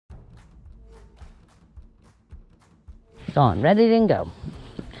It's on, ready and go.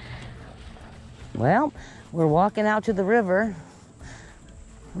 Well, we're walking out to the river.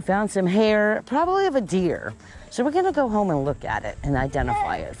 We found some hair, probably of a deer. So we're gonna go home and look at it and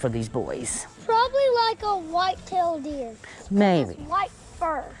identify it for these boys. Probably like a white-tailed deer. Maybe. White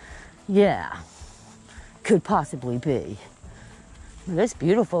fur. Yeah, could possibly be. It's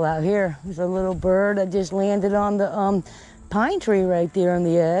beautiful out here. There's a little bird that just landed on the pine tree right there on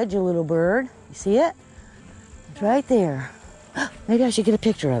the edge, a little bird. You see it? It's right there. Maybe I should get a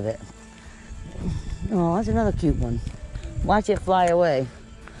picture of it. Oh, that's another cute one. Watch it fly away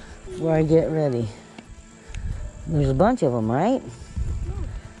before I get ready. There's a bunch of them, right?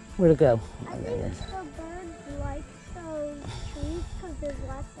 Where'd it go? I think the bird likes those trees because there's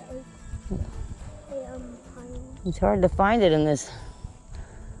lots of pines. It's hard to find it in this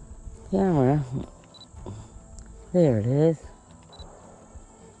camera. There it is.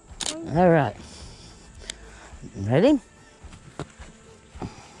 All right. Ready?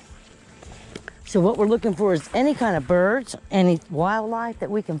 So what we're looking for is any kind of birds, any wildlife that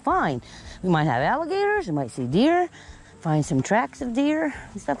we can find. We might have alligators, we might see deer, find some tracks of deer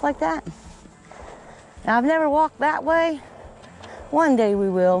and stuff like that. Now, I've never walked that way. One day we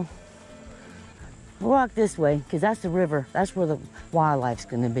will. We'll walk this way because that's the river. That's where the wildlife's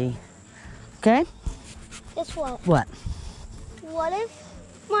gonna be. Okay? Guess what? What? What if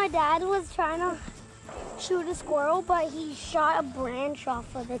my dad was trying to shoot a squirrel, but he shot a branch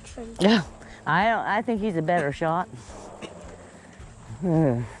off of the tree? Yeah. I think he's a better shot.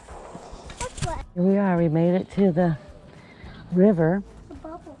 Here we are, we made it to the river. The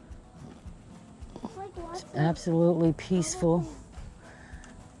bubble. It's like It's absolutely peaceful.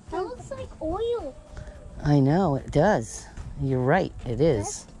 It looks like oil. I know, it does. You're right, it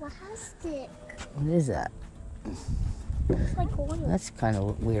is. That's plastic. What is that? It's like oil. That's kind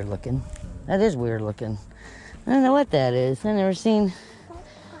of weird looking. That is weird looking. I don't know what that is. I've never seen.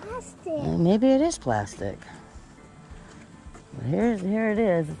 Plastic. Maybe it is plastic. But here it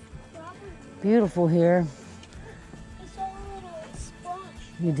is. Beautiful here. I saw a little splash.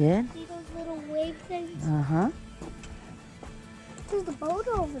 You did? See those little wave things? Uh-huh. There's the boat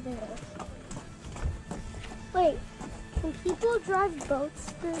over there. Wait, can people drive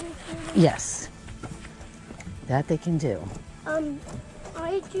boats through this river? Yes. That they can do. I'm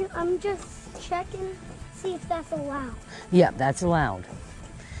just checking, see if that's allowed. Yep, that's allowed.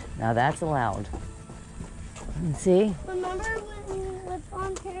 Now that's allowed. See? Remember when with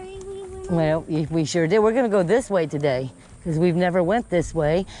Aunt Terry we went on? Well, we sure did. We're going to go this way today because we've never went this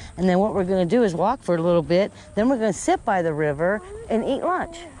way. And then what we're going to do is walk for a little bit. Then we're going to sit by the river and eat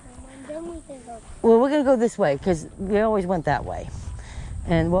lunch. Then we can go. Well, we're going to go this way because we always went that way.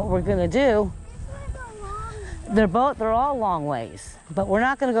 And what we're going to do, they're all long ways, but we're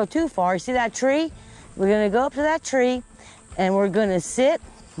not going to go too far. You see that tree? We're going to go up to that tree and we're going to sit,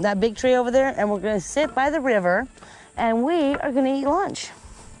 that big tree over there, and we're going to sit by the river and we are going to eat lunch.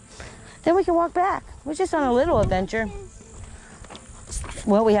 Then we can walk back. We're just on a little adventure.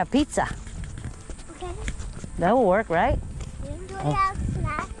 Well, we have pizza. Okay. That will work, right? Do we have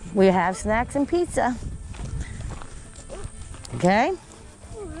snacks? We have snacks and pizza. Okay?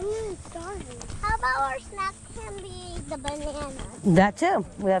 Oh, I'm really starving. How about our snacks can be the banana? That too.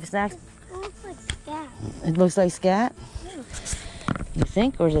 We have snacks. It looks like scat. It looks like scat? Yeah. You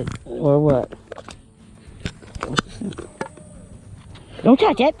think, or is it, or what? Don't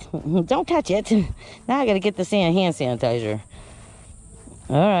touch it. Don't touch it. Now I gotta get the hand sanitizer.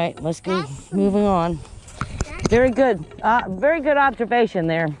 All right, let's go moving on. Very good observation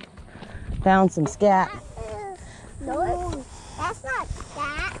there. Found some scat. No, that's not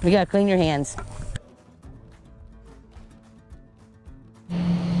scat. We gotta clean your hands.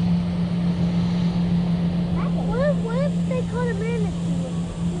 What if they caught a manatee?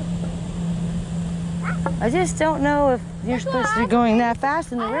 I just don't know if you're supposed to be going that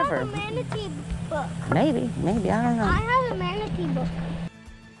fast in the river. I have a manatee book. Maybe, I don't know. I have a manatee book.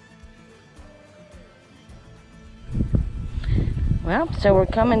 Well, so we're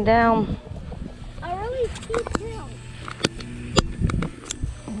coming down. A really steep hill.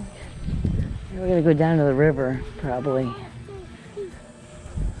 We're gonna go down to the river, probably.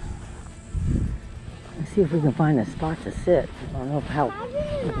 Let's see if we can find a spot to sit. I don't know how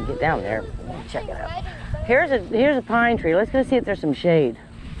we can get down there. Check it out. Here's a pine tree. Let's go see if there's some shade.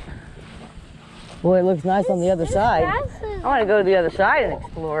 Boy, it looks nice on the other side. I want to go to the other side and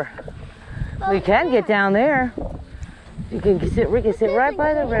explore. We can get down there. We can sit right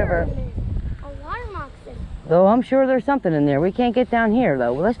by the river. A water moccasin. Though I'm sure there's something in there. We can't get down here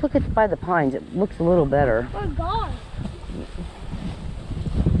though. Well, let's look at by the pines. It looks a little better. Or a gar.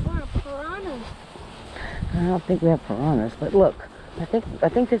 Or a piranha. I don't think we have piranhas, but look, I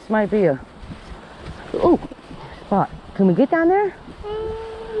think this might be a spot. Can we get down there?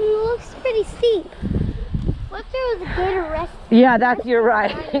 It looks pretty steep. What if there was a gator rest? Yeah, you're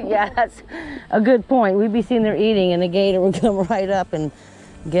right. Yeah, that's a good point. We'd be sitting there eating and the gator would come right up and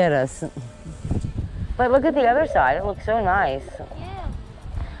get us. But look at the other side. It looks so nice. Yeah.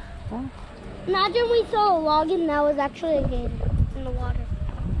 Huh? Imagine we saw a log and that was actually a gator in the water.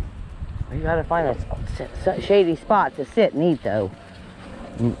 You gotta find a shady spot to sit and eat, though.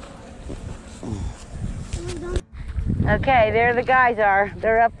 Okay, there the guys are.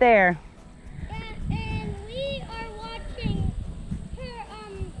 They're up there. And we are watching her,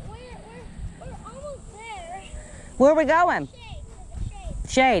 we're almost there. Where are we going? Shade.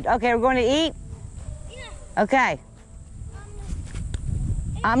 Shade. Okay, we're going to eat? Yeah. Okay.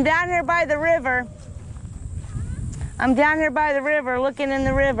 I'm down here by the river. I'm down here by the river, looking in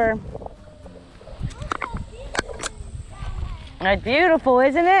the river. That's beautiful,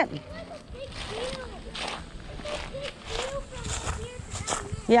 isn't it?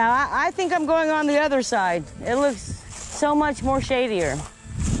 Yeah, I think I'm going on the other side. It looks so much more shadier.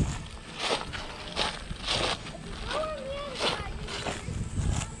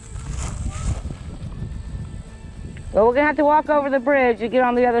 Well, we're gonna have to walk over the bridge to get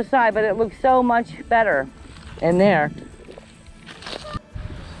on the other side, but it looks so much better in there.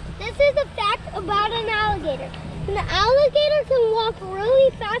 This is a fact about an alligator. An alligator can walk really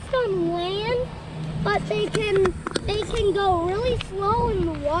fast on land, but they can go really slow in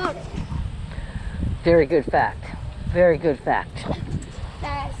the water. Very good fact. Very good fact.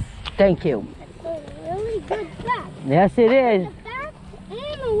 That's Thank you. a really good fact. Yes, it is. A fact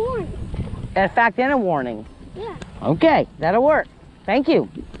and a warning. A fact and a warning. Yeah. Okay, that'll work. Thank you.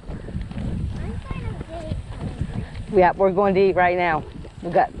 I'm kind of really hungry. Yeah, we're going to eat right now.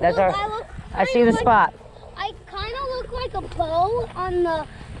 That's Look, our. I see the spot. I kind of look like a bow on the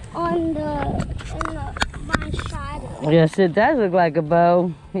my shadow. Yes, it does look like a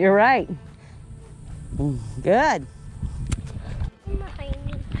bow. You're right. Good. Behind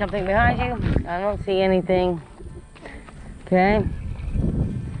me. Something behind you? I don't see anything. Okay.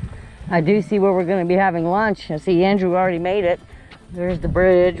 I do see where we're going to be having lunch. I see Andrew already made it. There's the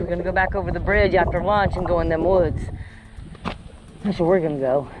bridge. We're going to go back over the bridge after lunch and go in them woods. That's where we're going to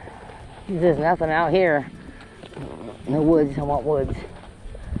go. There's nothing out here. No woods. I want woods.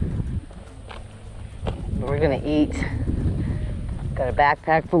 We're going to eat. Got a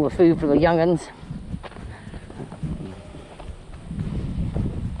backpack full of food for the young'uns.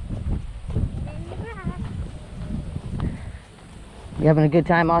 You having a good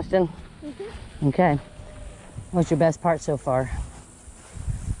time, Austin? Mm-hmm. Okay. What's your best part so far?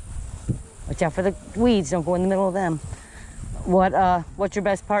 Watch out for the weeds. Don't go in the middle of them. What's your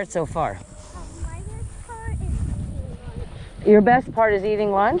best part so far? My best part is eating lunch. Your best part is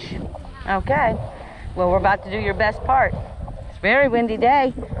eating lunch? Okay. Well, we're about to do your best part. It's a very windy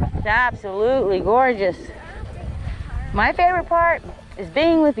day. It's absolutely gorgeous. My favorite part is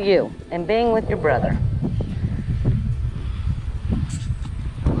being with you and being with your brother.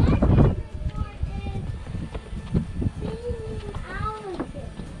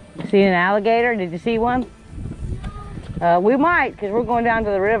 See an alligator? Did you see one? We might, because we're going down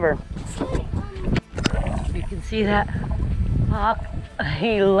to the river. You can see that hawk.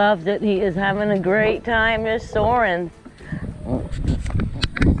 He loves it. He is having a great time just soaring.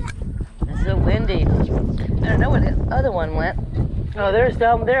 It's so windy. I don't know where the other one went. Oh, there's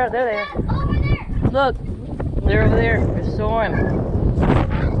some. There they are. Over there. Look, they're over there. They're soaring.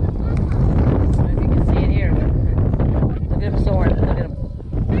 If you can see it here. Look at him soaring. Look at him.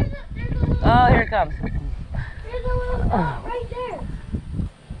 Oh, here it comes. There's a little dot right there.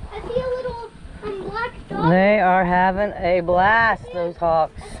 I see a little black dot. They are having a blast, those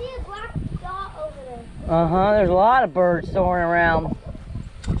hawks. I see a black dot over there. Uh-huh, there's a lot of birds soaring around.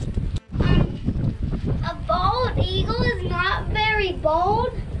 A bald eagle is not very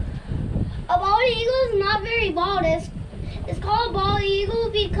bald. A bald eagle is not very bald. It's called a bald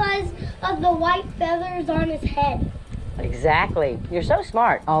eagle because of the white feathers on his head. Exactly. You're so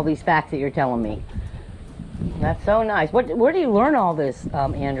smart, all these facts that you're telling me. That's so nice. Where do you learn all this,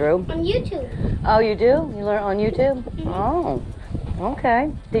 Andrew? On YouTube. Oh, you do? You learn on YouTube? Mm-hmm. Oh,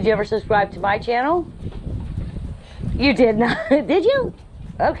 okay. Did you ever subscribe to my channel? You did not? Did you?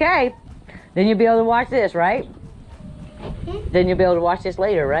 Okay. Then you'll be able to watch this, right? Mm-hmm. Then you'll be able to watch this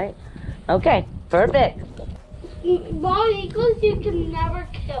later, right? Okay, perfect. Bald eagles you can never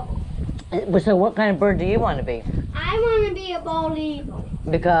kill. So what kind of bird do you want to be? I want to be a bald eagle.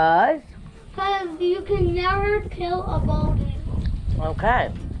 Because? Because you can never kill a bald eagle. Okay.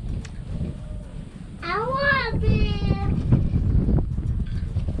 I want to be.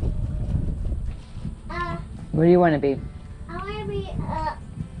 What do you want to be? I want to be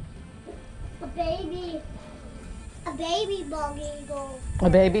a baby bald eagle. A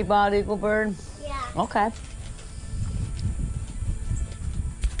baby bald eagle bird? Yeah. Okay.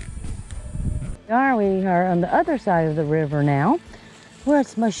 We are on the other side of the river now, where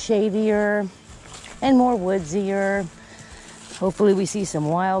it's much shadier and more woodsier. Hopefully we see some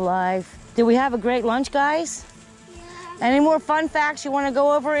wildlife. Did we have a great lunch, guys? Yeah. Any more fun facts you want to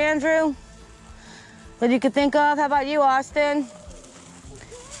go over, Andrew? That you could think of? How about you, Austin?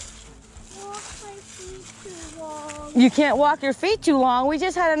 You can't walk your feet too long. We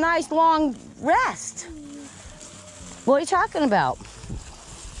just had a nice long rest. What are you talking about?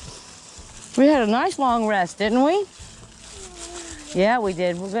 We had a nice long rest, didn't we? Yeah, we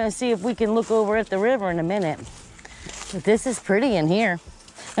did. We're gonna see if we can look over at the river in a minute. But this is pretty in here.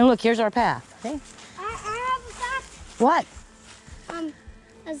 And look, here's our path. Okay? I have a fact. What?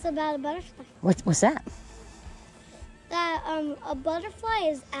 It's about a butterfly. What's that? That a butterfly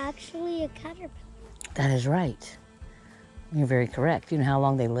is actually a caterpillar. That is right. You're very correct. You know how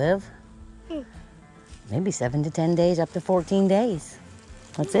long they live? Maybe 7 to 10 days, up to 14 days.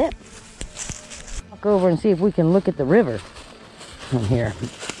 That's it. Walk over and see if we can look at the river from here.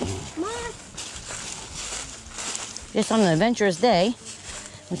 Come on. Just on an adventurous day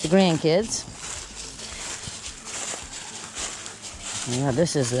with the grandkids. Yeah,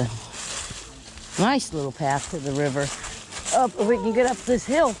 this is a nice little path to the river. Up, we can get up this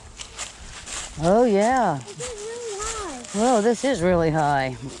hill. Oh yeah. This is really high. Whoa, this is really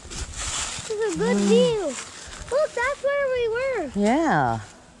high. This is a good view. Look, that's where we were. Yeah.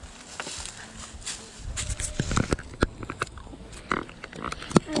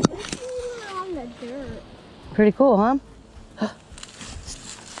 I wish we were on the dirt. Pretty cool, huh?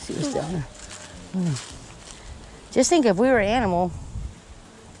 See what's down there. Just think if we were an animal,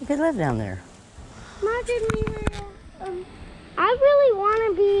 we could live down there. Imagine we were. I really want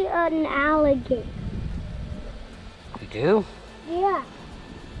to be an alligator. You do? Yeah.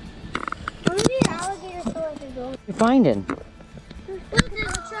 I want to be an alligator so I can go. You're finding. Look,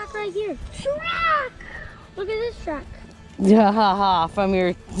 there's a track right here. Track! Look at this track. Yeah, ha ha, from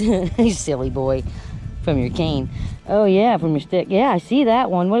your, you silly boy, from your cane. Oh yeah, from your stick. Yeah, I see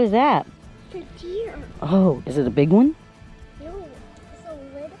that one. What is that? It's a deer. Oh, is it a big one? No,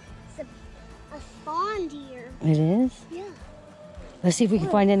 it's a fawn deer. It is? Yeah. Let's see if we can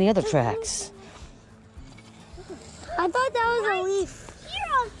find any other tracks. I thought that was a leaf.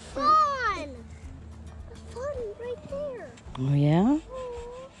 You're a fawn. A fawn right there. Oh yeah?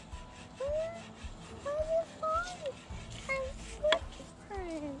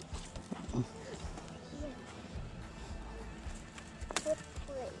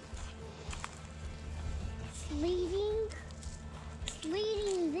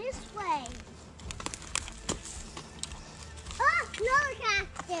 Leading this way. Oh, another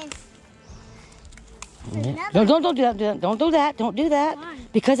cactus. Yeah. Don't do that. Don't do that. Don't do that. Why?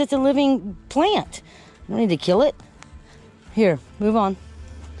 Because it's a living plant. You don't need to kill it. Here, move on.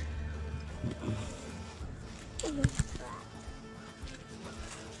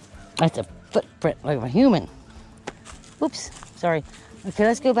 That's a footprint like a human. Oops, sorry. Okay,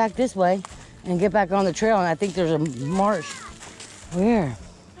 let's go back this way and get back on the trail. And I think there's a marsh. Where?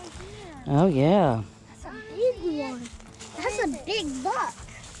 Oh, yeah. That's a big one. That's a big buck.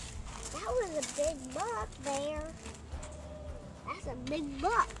 That was a big buck there. That's a big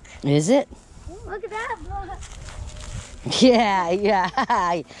buck. Is it? Look at that buck. Yeah,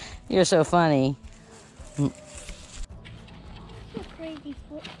 yeah. You're so funny. That's a crazy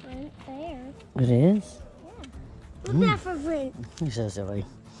footprint there. It is? Yeah. Look at that footprint. You're so silly.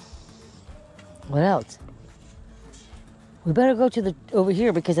 What else? We better go to the over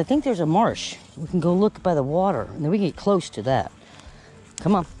here because I think there's a marsh. We can go look by the water and then we can get close to that.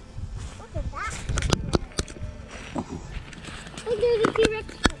 Come on. Look at that. Look, there's a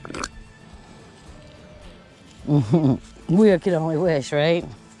T-Rex. We can only wish, right?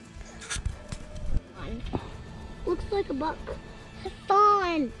 Looks like a buck. It's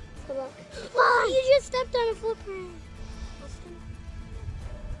fun. Oh, you just stepped on a footprint.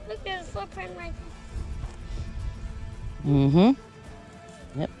 Look, there's a footprint right there. Mm-hmm.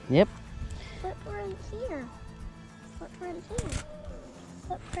 Yep. Footprint here. Footprint here.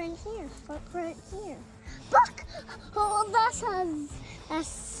 Footprint here. Footprint here. Look! Oh, that's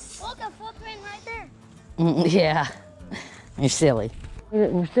look, a footprint right there. Yeah. You're silly.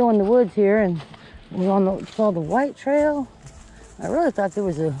 We're still in the woods here and we saw the white trail. I really thought there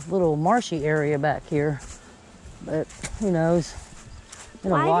was a little marshy area back here, but who knows?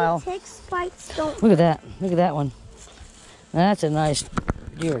 in a while. Why do tick spikes don't... Look at that. Look at that one. That's a nice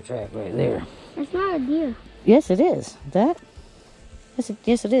deer track right there. It's not a deer. Yes, it is. That?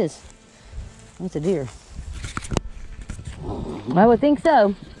 Yes, it is. That's a deer. I would think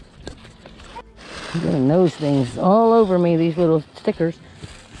so. I'm getting those things all over me, these little stickers.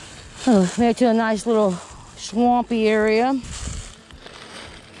 Oh, made it to a nice little swampy area.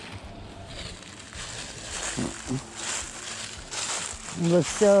 It looks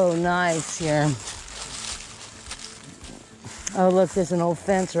so nice here. Oh, look, there's an old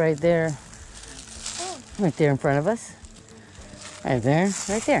fence right there. Right there in front of us. Right there.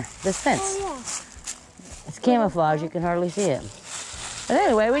 Right there. This fence. Oh, yeah. It's camouflage. You can hardly see it. But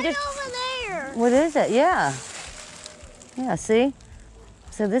anyway, we just... over there. What is it? Yeah. Yeah, see?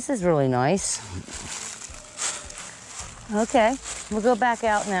 So this is really nice. Okay. We'll go back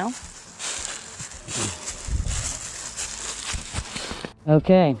out now.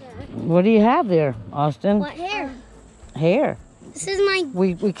 Okay. What do you have there, Austin? What hair? Hair. This is my...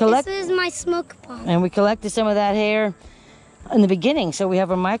 We collect... This is my smoke bomb. And we collected some of that hair in the beginning, so we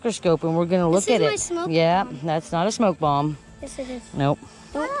have a microscope and we're going to look at it. This is my smoke Yeah, bomb. that's not a smoke bomb. Yes, it is. Nope.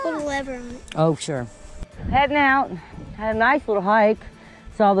 Don't put a lever on it. Oh, sure. Heading out. Had a nice little hike.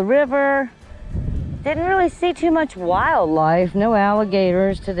 Saw the river. Didn't really see too much wildlife. No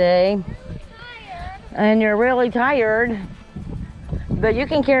alligators today. And you're really tired. But you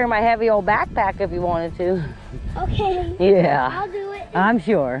can carry my heavy old backpack if you wanted to. Okay. Yeah. I'll do it. I'm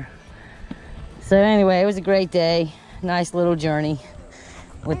sure. So anyway, it was a great day. Nice little journey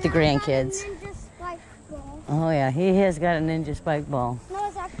with the grandkids. Ninja spike ball. Oh yeah, he has got a ninja spike ball. No,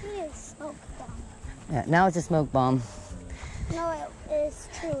 it's actually a smoke bomb. Yeah, now it's a smoke bomb. No, it is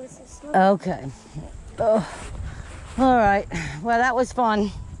true. It's a smoke Okay. Oh. All right. Well, that was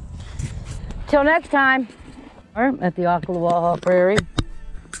fun. Till next time. We're at the Ocklawaha Prairie.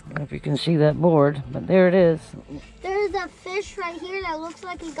 I don't know if you can see that board, but there it is. There's a fish right here that looks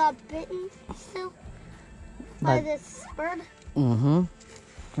like he got bitten still by this bird. Mm-hmm.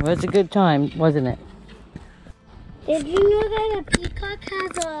 Well, it's a good time, wasn't it? Did you know that a peacock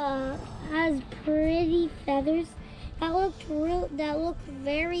has pretty feathers that look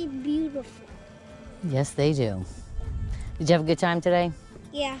very beautiful? Yes, they do. Did you have a good time today?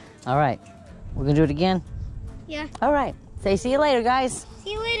 Yeah. All right. We're going to do it again? Yeah. All right. Say see you later, guys.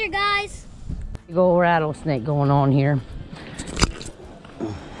 See you later, guys. Big old rattlesnake going on here.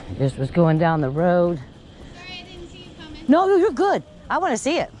 Just was going down the road. Sorry, I didn't see you coming. No, you're good. I want to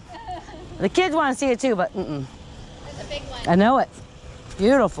see it. The kids want to see it too, but There's a big one. I know it.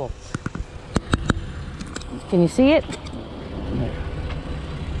 Beautiful. Can you see it?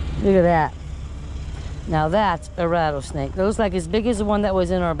 Look at that. Now that's a rattlesnake. Looks like as big as the one that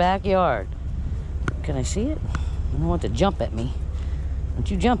was in our backyard. Can I see it? I don't want to jump at me.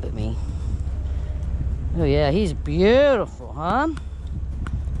 Don't you jump at me. Oh yeah, he's beautiful, huh?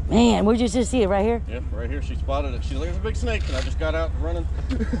 Man, where'd you just see it? Right here? Yeah, right here. She spotted it. She's like, "There's a big snake," and I just got out running.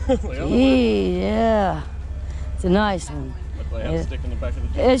 Like, oh, Yeah. It's a nice one. look like I have a stick in the back of the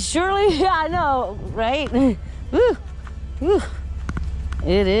jeep. It surely, yeah, I know, right? Woo, woo.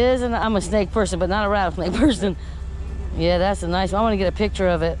 It is, and I'm a snake person, but not a rattlesnake person. Yeah, that's a nice one. I want to get a picture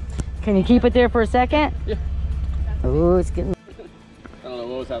of it. Can you keep it there for a second? Yeah. Oh, it's getting... I don't know,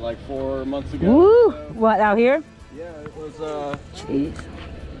 what was that, like 4 months ago? Woo! What, out here? Yeah, it was Jeez.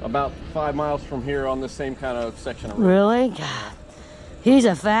 about 5 miles from here on this same kind of section of road. Really? God. He's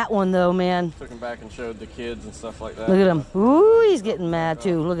a fat one, though, man. Took him back and showed the kids and stuff like that. Look at him. Ooh, he's getting mad,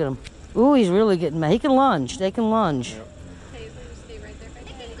 too. Look at him. Ooh, he's really getting mad. He can lunge. They can lunge. Yep.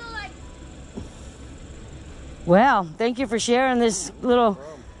 Well, thank you for sharing this little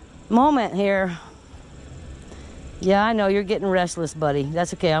moment here. Yeah, I know you're getting restless, buddy.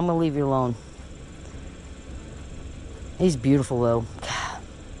 That's okay. I'm gonna leave you alone. He's beautiful, though.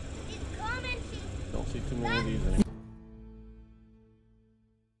 Don't see too many of these anymore.